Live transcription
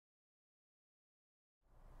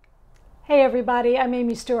Hey everybody, I'm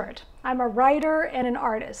Amy Stewart. I'm a writer and an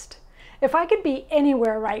artist. If I could be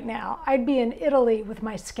anywhere right now, I'd be in Italy with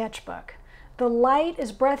my sketchbook. The light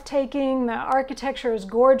is breathtaking, the architecture is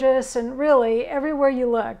gorgeous, and really, everywhere you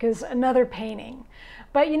look is another painting.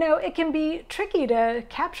 But you know, it can be tricky to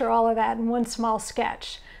capture all of that in one small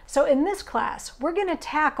sketch. So in this class, we're going to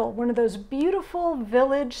tackle one of those beautiful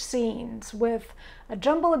village scenes with a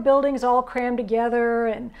jumble of buildings all crammed together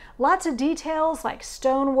and lots of details like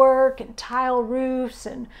stonework and tile roofs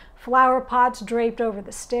and flower pots draped over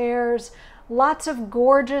the stairs, lots of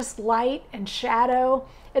gorgeous light and shadow.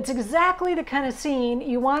 It's exactly the kind of scene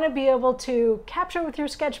you want to be able to capture with your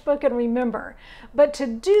sketchbook and remember. But to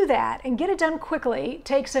do that and get it done quickly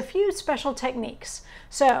takes a few special techniques.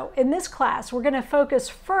 So in this class, we're going to focus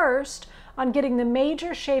first on getting the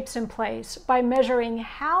major shapes in place by measuring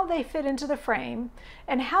how they fit into the frame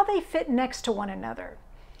and how they fit next to one another.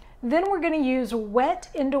 Then we're going to use wet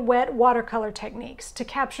into wet watercolor techniques to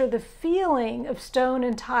capture the feeling of stone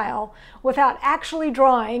and tile without actually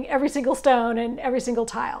drawing every single stone and every single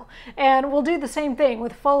tile. And we'll do the same thing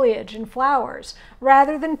with foliage and flowers.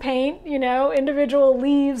 Rather than paint, individual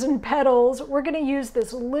leaves and petals, we're going to use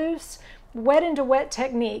this loose wet into wet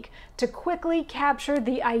technique to quickly capture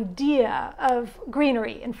the idea of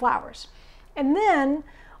greenery and flowers. And then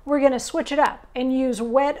we're going to switch it up and use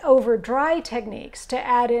wet over dry techniques to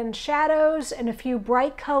add in shadows and a few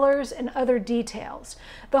bright colors and other details.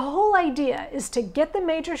 The whole idea is to get the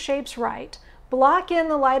major shapes right, block in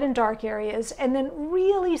the light and dark areas, and then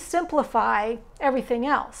really simplify everything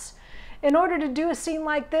else. In order to do a scene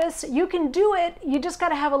like this, you can do it, you just got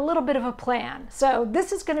to have a little bit of a plan. So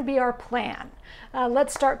this is going to be our plan.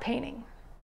 Let's start painting.